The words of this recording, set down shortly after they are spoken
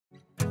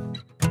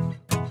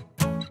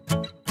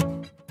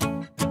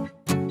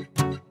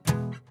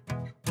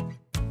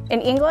In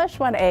English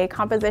 1A,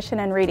 Composition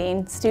and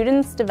Reading,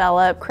 students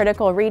develop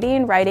critical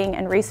reading, writing,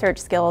 and research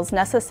skills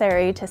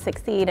necessary to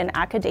succeed in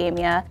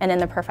academia and in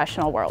the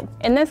professional world.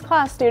 In this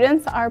class,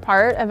 students are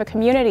part of a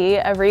community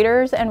of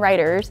readers and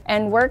writers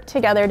and work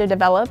together to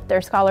develop their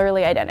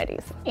scholarly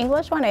identities.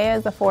 English 1A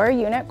is a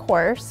 4-unit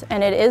course,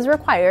 and it is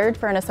required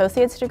for an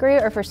associate's degree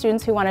or for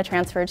students who want to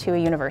transfer to a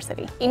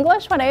university.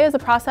 English 1A is a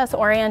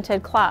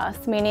process-oriented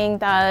class, meaning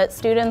that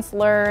students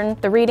learn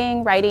the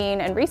reading,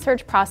 writing, and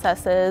research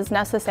processes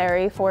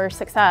necessary for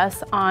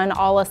success on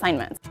all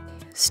assignments.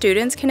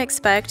 Students can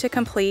expect to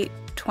complete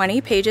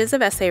 20 pages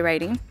of essay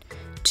writing,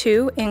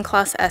 2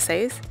 in-class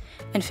essays,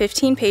 and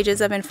 15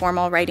 pages of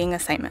informal writing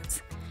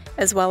assignments,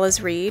 as well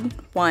as read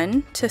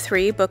 1 to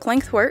 3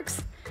 book-length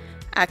works,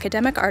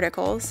 academic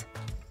articles,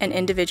 and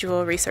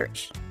individual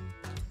research.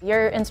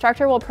 Your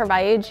instructor will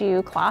provide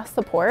you class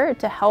support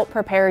to help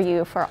prepare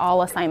you for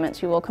all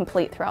assignments you will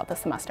complete throughout the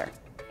semester.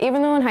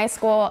 Even though in high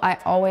school I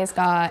always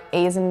got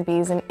A's and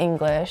B's in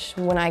English,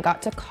 when I got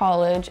to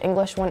college,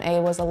 English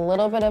 1A was a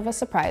little bit of a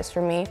surprise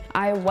for me.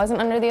 I wasn't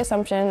under the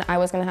assumption I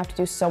was going to have to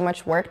do so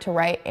much work to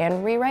write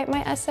and rewrite my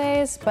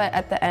essays, but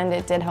at the end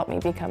it did help me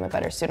become a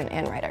better student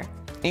and writer.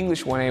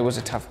 English 1A was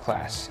a tough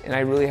class, and I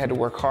really had to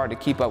work hard to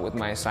keep up with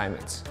my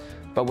assignments.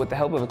 But with the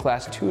help of a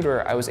class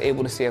tutor, I was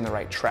able to stay on the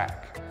right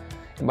track.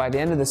 And by the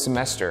end of the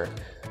semester,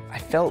 I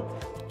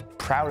felt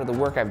proud of the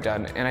work I've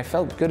done, and I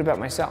felt good about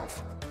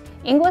myself.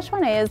 English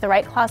 1A is the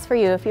right class for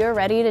you if you are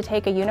ready to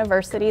take a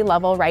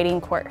university-level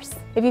writing course.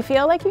 If you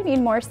feel like you need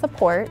more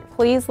support,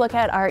 please look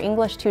at our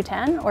English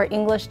 210 or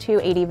English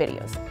 280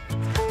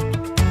 videos.